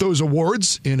win both those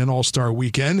awards in an All-Star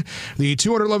weekend. The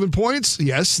 211 points,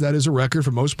 yes, that is a record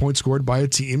for most points scored by a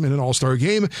team in an All-Star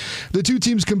game. The two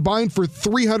teams combined for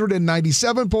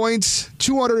 397 points,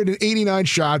 289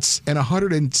 shots, and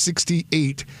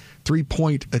 168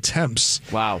 three-point attempts.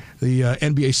 Wow. The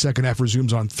NBA second half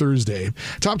resumes on Thursday.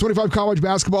 Top 25 college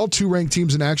basketball, two ranked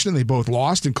teams in action, and they both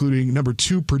lost, including number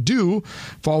 2 Purdue,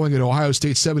 falling at Ohio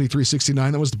State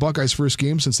 73-69. That was the Buckeyes' first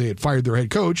game since they had fired their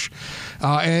head coach.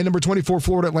 And number 24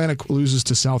 Florida Atlantic loses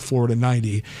to South Florida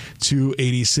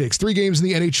 90-86. 3 games in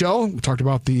the NHL. We talked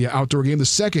about the outdoor game, the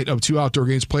second of 2 outdoor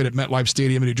games played at MetLife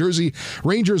Stadium in New Jersey.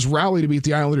 Rangers rally to beat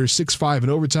the Islanders 6-5 in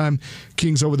overtime.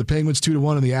 Kings over the Penguins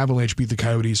 2-1, and the Avalanche beat the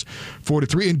Coyotes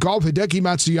 4-3. In golf, Hideki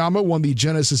Matsuyama won the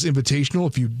Genesis Invitational.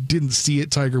 If you didn't see it,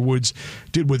 Tiger Woods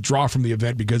did withdraw from the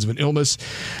event because of an illness.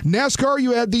 NASCAR,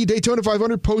 you had the Daytona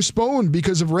 500 postponed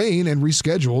because of rain and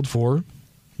rescheduled for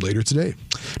later today.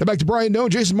 Now back to Brian Noe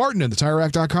and Jason Martin in the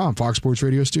TireRack.com Fox Sports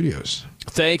Radio studios.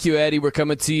 Thank you, Eddie. We're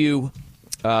coming to you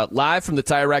live from the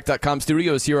TireRack.com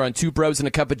studios here on Two Bros and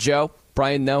a Cup of Joe.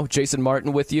 Brian Noe, Jason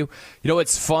Martin with you.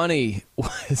 It's funny.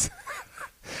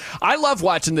 I love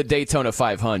watching the Daytona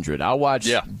 500. I'll watch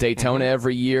Daytona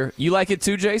every year. You like it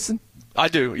too, Jason? I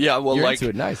do. Yeah. Well, you're into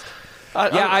it. Nice.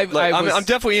 I'm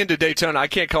definitely into Daytona. I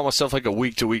can't call myself like a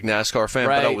week-to-week NASCAR fan,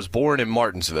 but I was born in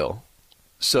Martinsville.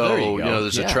 So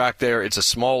there's a track there. It's a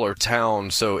smaller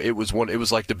town, so it was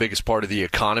like the biggest part of the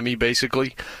economy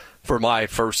basically for my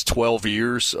first 12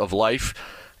 years of life,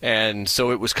 and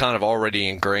so it was kind of already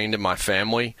ingrained in my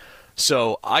family.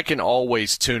 So I can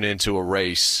always tune into a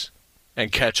race and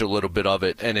catch a little bit of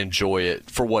it and enjoy it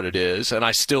for what it is. And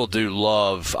I still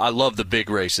I love the big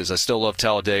races. I still love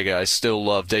Talladega. I still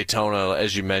love Daytona,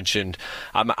 as you mentioned.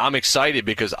 I'm excited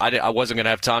because I wasn't going to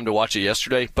have time to watch it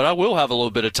yesterday, but I will have a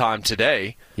little bit of time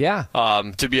today. Yeah.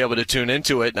 To be able to tune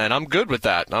into it, and I'm good with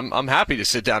that. I'm happy to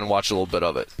sit down and watch a little bit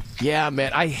of it. Yeah,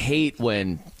 man. I hate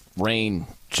when rain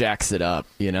jacks it up,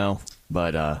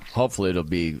 but hopefully it'll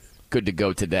be good to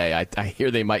go today. I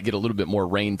hear they might get a little bit more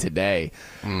rain today.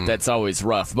 That's always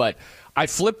rough. But I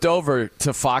flipped over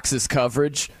to Fox's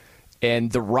coverage,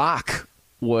 and The Rock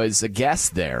was a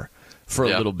guest there for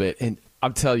a little bit. And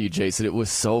I'm telling you, Jason, it was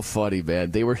so funny,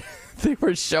 man. They were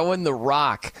showing The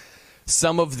Rock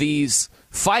some of these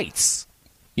fights,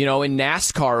 in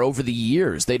NASCAR over the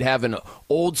years. They'd have an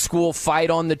old school fight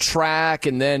on the track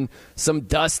and then some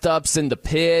dust ups in the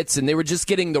pits, and they were just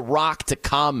getting The Rock to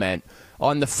comment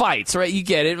on the fights, right? You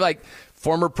get it. Like,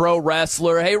 former pro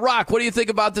wrestler, hey, Rock, what do you think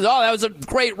about this? Oh, that was a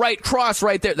great right cross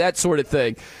right there, that sort of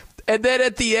thing. And then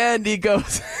at the end, he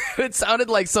goes, it sounded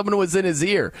like someone was in his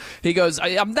ear. He goes,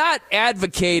 I'm not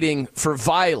advocating for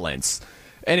violence.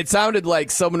 And it sounded like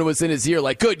someone was in his ear,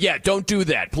 like, good, yeah, don't do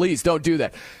that. Please don't do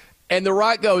that. And The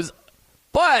Rock goes,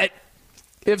 but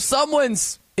if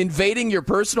someone's invading your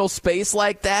personal space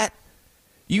like that,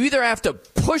 you either have to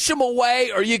push him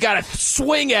away or you got to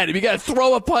swing at him. You got to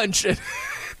throw a punch.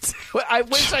 I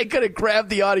wish I could have grabbed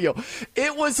the audio.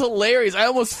 It was hilarious. I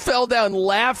almost fell down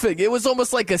laughing. It was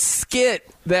almost like a skit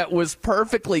that was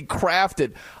perfectly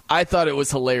crafted. I thought it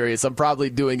was hilarious. I'm probably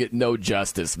doing it no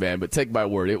justice, man, but take my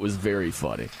word, it was very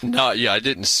funny. No, yeah, I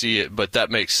didn't see it, but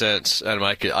that makes sense. And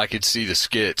I could see the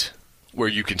skit where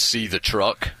you can see the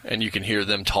truck and you can hear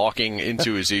them talking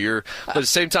into his ear. But at the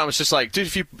same time, it's just like,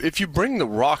 dude, if you bring The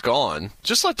Rock on,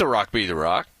 just let The Rock be The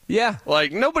Rock. Yeah.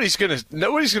 Like, nobody's gonna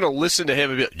listen to him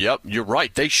and be like, yep, you're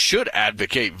right. They should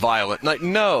advocate violence. Like,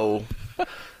 no.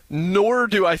 Nor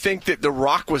do I think that The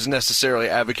Rock was necessarily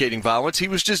advocating violence. He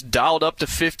was just dialed up to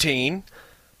 15,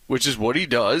 which is what he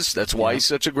does. That's why he's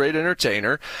such a great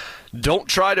entertainer. Don't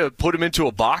try to put him into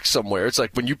a box somewhere. It's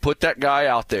like when you put that guy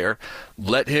out there,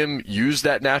 let him use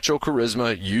that natural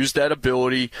charisma, use that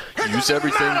ability, use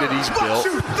everything that he's built.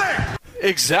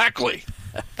 Exactly.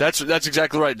 That's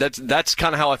exactly right. That's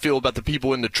kind of how I feel about the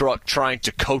people in the truck trying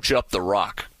to coach up The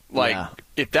Rock. Like,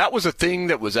 if that was a thing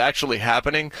that was actually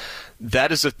happening,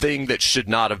 that is a thing that should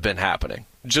not have been happening.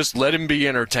 Just let him be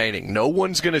entertaining. No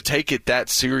one's going to take it that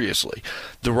seriously.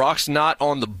 The Rock's not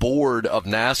on the board of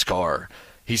NASCAR.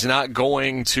 He's not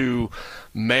going to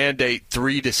mandate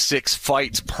 3 to 6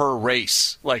 fights per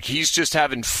race. Like, he's just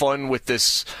having fun with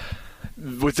this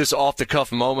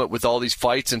off-the-cuff moment with all these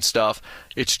fights and stuff.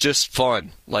 It's just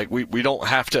fun. Like, we don't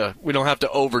have to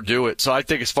overdo it. So I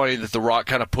think it's funny that The Rock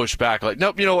kind of pushed back. Like,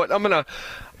 nope, you know what? I'm gonna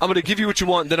give you what you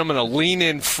want, then I'm gonna lean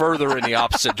in further in the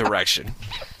opposite direction.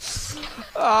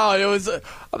 Oh,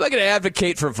 I'm not going to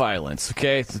advocate for violence,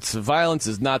 okay? Violence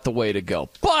is not the way to go.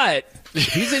 But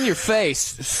he's in your face.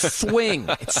 Swing.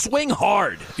 Swing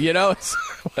hard, It's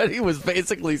what he was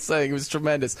basically saying. It was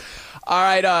tremendous. All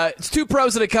right, it's 2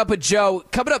 pros and a cup of Joe.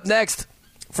 Coming up next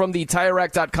from the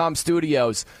TireRack.com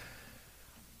studios,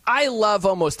 I love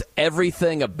almost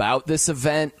everything about this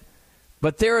event,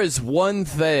 but there is one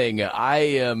thing I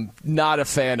am not a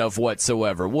fan of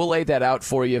whatsoever. We'll lay that out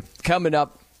for you coming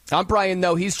up. I'm Brian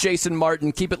Noe. He's Jason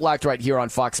Martin. Keep it locked right here on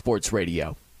Fox Sports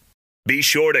Radio. Be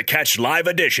sure to catch live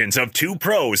editions of 2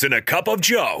 Pros and a Cup of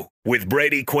Joe with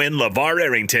Brady Quinn, LeVar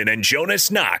Arrington, and Jonas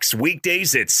Knox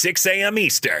weekdays at 6 a.m.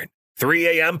 Eastern,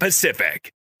 3 a.m.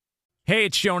 Pacific. Hey,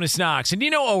 it's Jonas Knox, and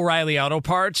O'Reilly Auto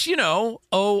Parts,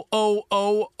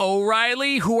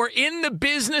 O'Reilly, who are in the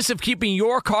business of keeping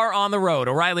your car on the road.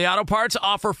 O'Reilly Auto Parts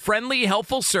offer friendly,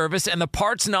 helpful service and the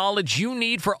parts knowledge you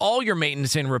need for all your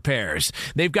maintenance and repairs.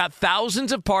 They've got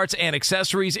thousands of parts and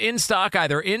accessories in stock,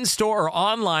 either in-store or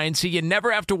online, so you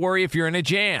never have to worry if you're in a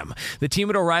jam. The team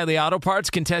at O'Reilly Auto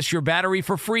Parts can test your battery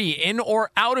for free in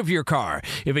or out of your car.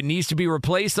 If it needs to be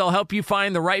replaced, they'll help you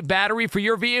find the right battery for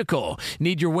your vehicle.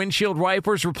 Need your windshield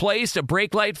wipers replaced, a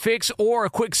brake light fix, or a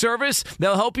quick service,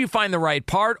 they'll help you find the right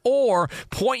part or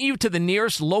point you to the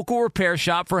nearest local repair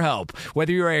shop for help.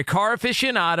 Whether you're a car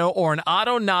aficionado or an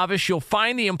auto novice, you'll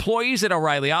find the employees at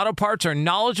O'Reilly Auto Parts are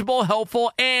knowledgeable,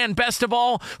 helpful, and best of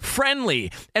all,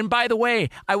 friendly. And by the way,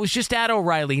 I was just at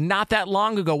O'Reilly not that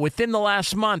long ago, within the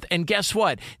last month, and guess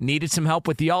what? Needed some help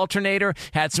with the alternator,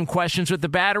 had some questions with the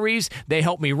batteries. They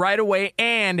helped me right away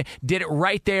and did it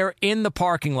right there in the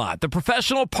parking lot. The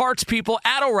professional parts people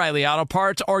at O'Reilly Auto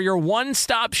Parts are your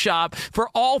one-stop shop for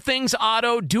all things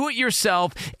auto,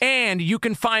 do-it-yourself, and you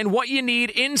can find what you need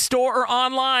in-store or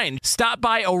online. Stop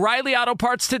by O'Reilly Auto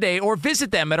Parts today or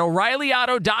visit them at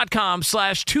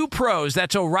O'ReillyAuto.com/2pros.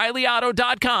 That's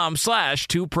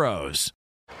O'ReillyAuto.com/2pros.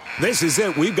 This is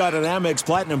it. We've got an Amex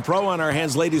Platinum Pro on our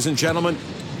hands, ladies and gentlemen.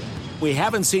 We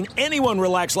haven't seen anyone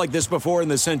relax like this before in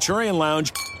the Centurion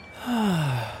Lounge.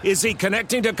 Is he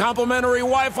connecting to complimentary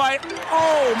Wi-Fi?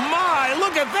 Oh, my!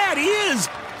 Look at that! He is!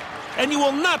 And you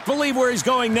will not believe where he's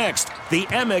going next. The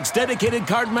Amex dedicated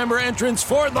card member entrance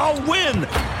for the win!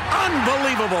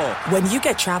 Unbelievable! When you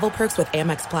get travel perks with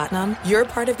Amex Platinum, you're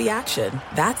part of the action.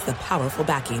 That's the powerful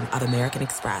backing of American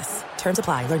Express. Terms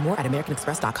apply. Learn more at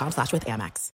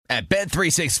americanexpress.com/withAmex. At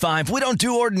Bet365, we don't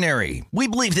do ordinary. We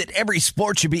believe that every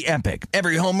sport should be epic.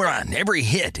 Every home run, every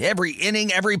hit, every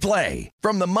inning, every play.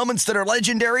 From the moments that are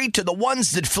legendary to the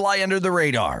ones that fly under the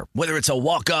radar. Whether it's a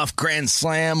walk-off grand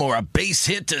slam or a base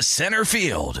hit to center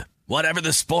field. Whatever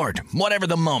the sport, whatever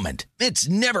the moment, it's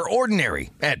never ordinary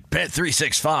at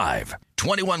Bet365.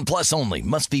 21 plus only.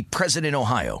 Must be present in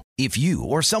Ohio. If you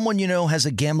or someone you know has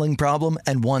a gambling problem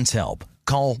and wants help,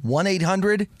 call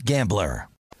 1-800-GAMBLER.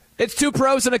 It's Two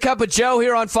Pros and a Cup of Joe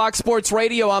here on Fox Sports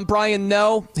Radio. I'm Brian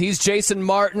Noe. He's Jason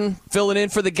Martin, filling in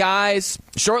for the guys.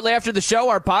 Shortly after the show,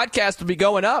 our podcast will be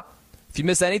going up. If you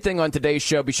miss anything on today's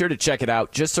show, be sure to check it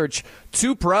out. Just search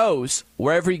Two Pros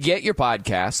wherever you get your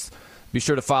podcasts. Be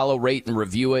sure to follow, rate, and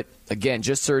review it. Again,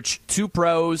 just search Two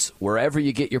Pros wherever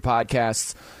you get your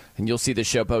podcasts, and you'll see the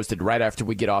show posted right after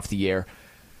we get off the air.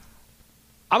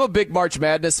 I'm a big March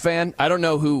Madness fan. I don't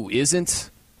know who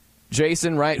isn't.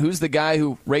 Jason, right? Who's the guy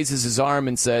who raises his arm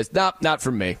and says, "Nope, not for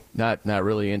me. Not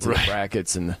really into the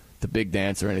brackets and the big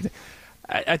dance or anything."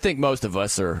 I think most of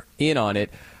us are in on it.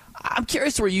 I'm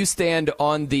curious where you stand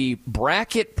on the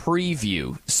bracket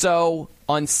preview. So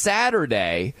on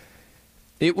Saturday,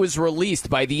 it was released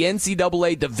by the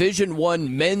NCAA Division I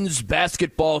Men's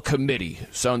Basketball Committee.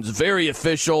 Sounds very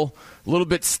official, a little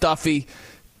bit stuffy,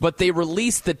 but they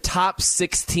released the top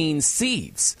 16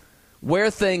 seeds,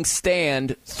 where things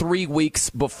stand 3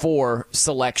 weeks before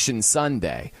Selection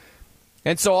Sunday.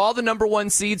 And so all the number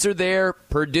one seeds are there: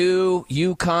 Purdue,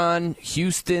 UConn,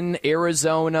 Houston,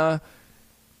 Arizona.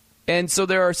 And so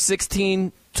there are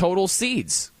 16 total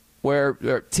seeds where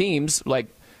teams like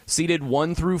seeded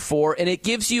 1 through 4, and it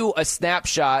gives you a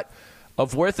snapshot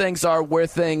of where things are, where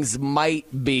things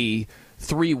might be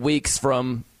 3 weeks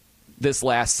from this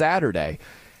last Saturday.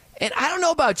 And I don't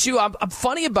know about you. I'm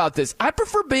funny about this. I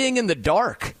prefer being in the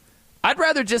dark. I'd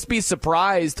rather just be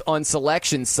surprised on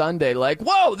Selection Sunday, like,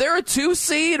 whoa, they're a 2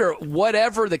 seed or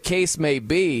whatever the case may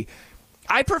be.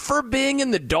 I prefer being in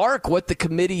the dark, what the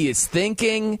committee is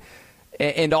thinking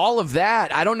and all of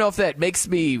that. I don't know if that makes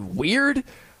me weird.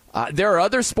 There are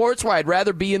other sports where I'd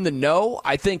rather be in the know.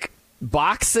 I think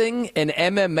boxing and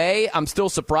MMA, I'm still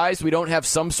surprised we don't have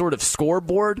some sort of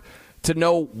scoreboard to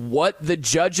know what the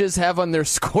judges have on their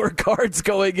scorecards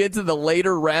going into the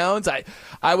later rounds.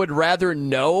 I would rather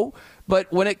know.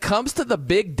 But when it comes to the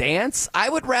big dance, I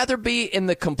would rather be in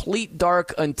the complete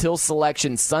dark until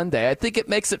Selection Sunday. I think it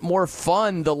makes it more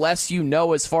fun the less you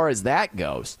know as far as that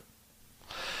goes.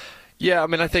 Yeah, I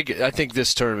mean, I think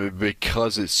this tournament,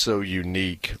 because it's so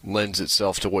unique, lends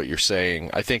itself to what you're saying.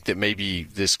 I think that maybe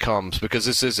this comes because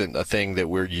this isn't a thing that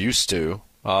we're used to.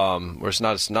 Where it's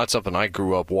not something I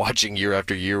grew up watching year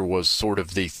after year. Was sort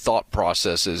of the thought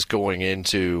processes going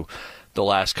into the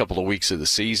last couple of weeks of the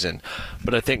season.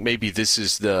 But I think maybe this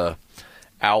is the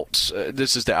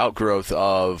outgrowth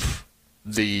of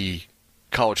the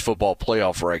college football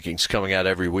playoff rankings coming out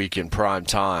every week in prime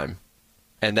time,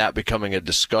 and that becoming a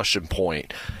discussion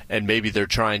point. And maybe they're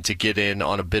trying to get in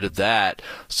on a bit of that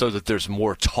so that there's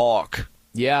more talk.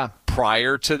 Yeah.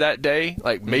 Prior to that day,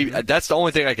 like maybe that's the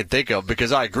only thing I can think of,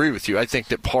 because I agree with you. I think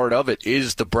that part of it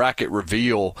is the bracket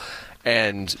reveal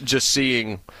and just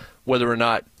seeing whether or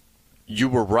not you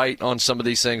were right on some of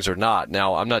these things or not.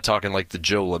 Now, I'm not talking like the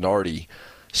Joe Lunardi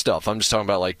stuff. I'm just talking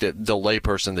about like the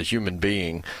layperson, the human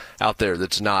being out there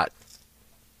that's not,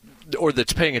 or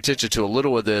that's paying attention to a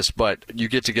little of this, but you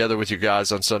get together with your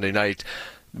guys on Sunday night.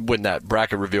 when that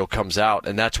bracket reveal comes out,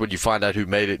 and that's when you find out who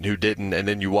made it and who didn't, and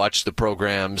then you watch the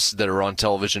programs that are on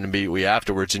television immediately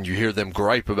afterwards, and you hear them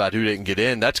gripe about who didn't get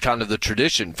in. That's kind of the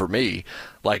tradition for me.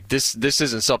 Like, this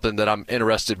isn't something that I'm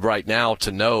interested right now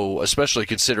to know, especially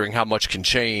considering how much can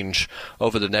change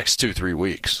over the next 2-3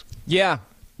 weeks. Yeah,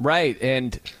 right.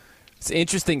 And it's an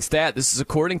interesting stat. This is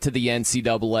according to the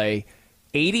NCAA.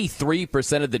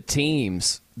 83% of the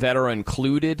teams that are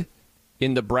included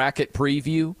in the bracket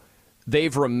preview,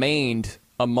 they've remained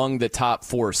among the top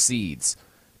 4 seeds.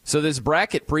 So this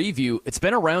bracket preview, it's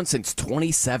been around since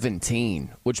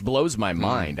 2017, which blows my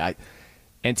mind.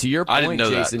 And to your point, I didn't know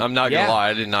Jason, that. I'm not going to lie.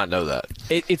 I did not know that.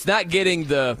 It's not getting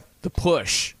the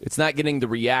push. It's not getting the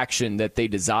reaction that they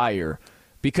desire.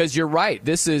 Because you're right.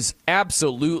 This is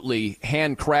absolutely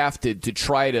handcrafted to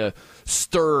try to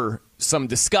stir some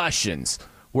discussions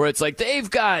where it's like, they've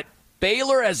got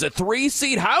Baylor as a 3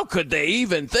 seed. How could they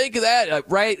even think of that?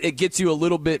 Right? It gets you a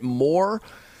little bit more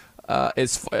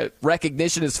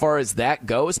recognition as far as that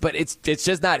goes, but it's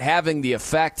just not having the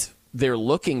effect they're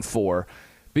looking for.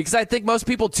 Because I think most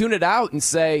people tune it out and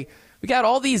say, we got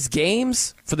all these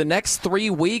games for the next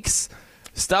 3 weeks.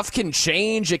 Stuff can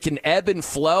change. It can ebb and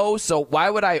flow. So why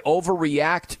would I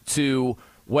overreact to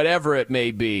whatever it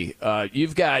may be?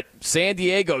 You've got San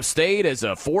Diego State as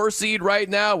a 4 seed right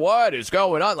now. What is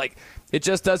going on? Like, it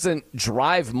just doesn't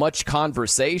drive much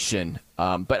conversation.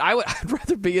 But I'd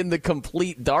rather be in the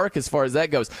complete dark as far as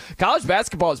that goes. College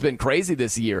basketball has been crazy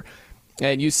this year.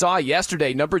 And you saw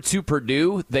yesterday, number 2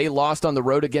 Purdue, they lost on the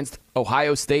road against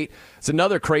Ohio State. It's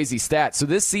another crazy stat. So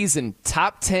this season,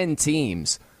 top 10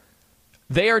 teams,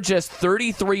 they are just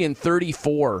 33 and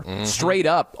 34 straight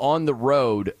up on the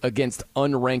road against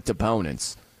unranked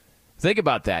opponents. Think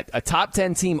about that. A top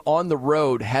 10 team on the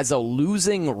road has a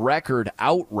losing record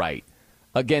outright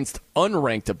against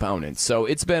unranked opponents. So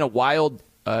it's been a wild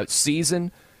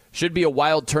season. Should be a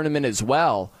wild tournament as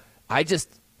well. I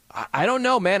don't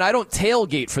know, man. I don't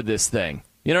tailgate for this thing.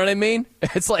 You know what I mean?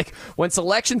 It's like when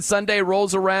Selection Sunday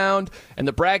rolls around and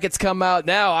the brackets come out,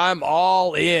 now I'm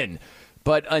all in.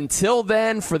 But until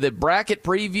then, for the bracket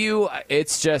preview,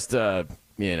 it's just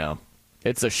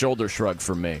it's a shoulder shrug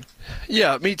for me.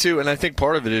 Yeah, me too. And I think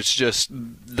part of it is just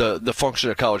the function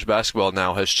of college basketball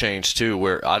now has changed too,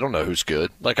 where I don't know who's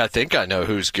good. Like, I think I know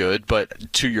who's good,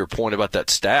 but to your point about that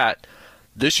stat,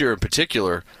 this year in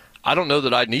particular, I don't know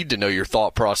that I need to know your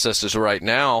thought processes right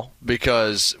now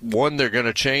because, one, they're going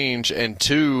to change, and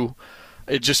two,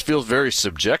 it just feels very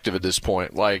subjective at this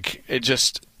point. Like, it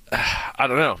just, I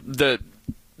don't know.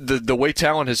 The way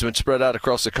talent has been spread out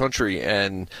across the country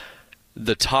and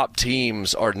the top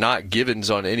teams are not givens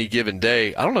on any given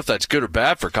day. I don't know if that's good or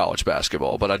bad for college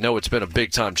basketball, but I know it's been a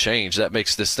big-time change. That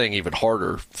makes this thing even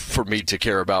harder for me to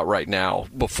care about right now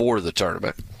before the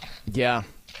tournament. Yeah.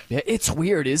 It's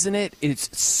weird, isn't it?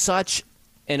 It's such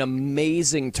an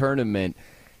amazing tournament,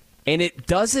 and it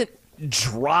doesn't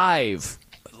drive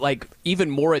like even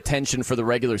more attention for the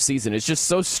regular season. It's just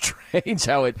so strange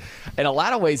how it, in a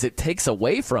lot of ways, it takes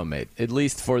away from it, at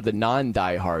least for the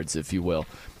non-diehards, if you will.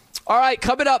 All right,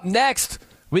 coming up next,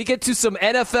 we get to some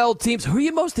NFL teams. Who are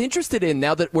you most interested in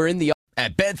now that we're in the...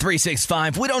 At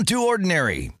Bet365, we don't do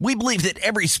ordinary. We believe that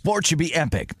every sport should be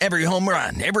epic. Every home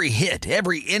run, every hit,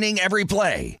 every inning, every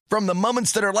play. From the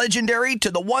moments that are legendary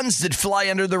to the ones that fly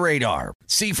under the radar.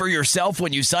 See for yourself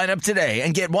when you sign up today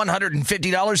and get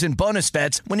 $150 in bonus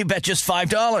bets when you bet just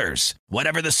 $5.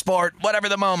 Whatever the sport, whatever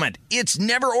the moment, it's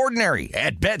never ordinary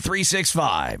at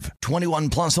Bet365. 21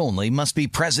 plus only. Must be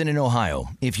present in Ohio.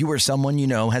 If you or someone you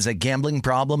know has a gambling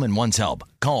problem and wants help,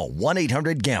 call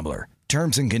 1-800-GAMBLER.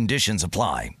 Terms and conditions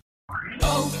apply.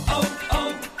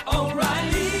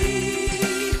 O'Reilly.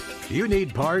 You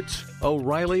need parts?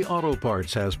 O'Reilly Auto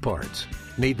Parts has parts.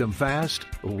 Need them fast?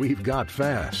 We've got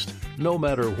fast. No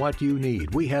matter what you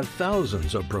need, we have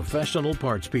thousands of professional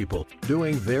parts people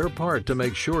doing their part to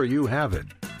make sure you have it.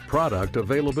 Product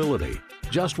availability.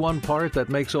 Just one part that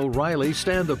makes O'Reilly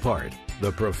stand apart.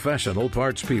 The professional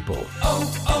parts people.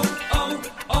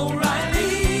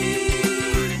 O'Reilly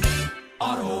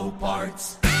Auto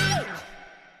Parts.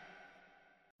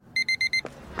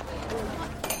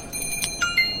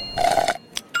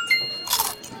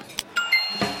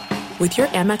 With your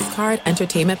Amex card,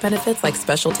 entertainment benefits like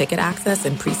special ticket access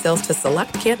and pre-sales to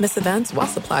select can't-miss events while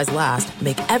supplies last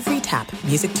make every tap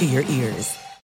music to your ears.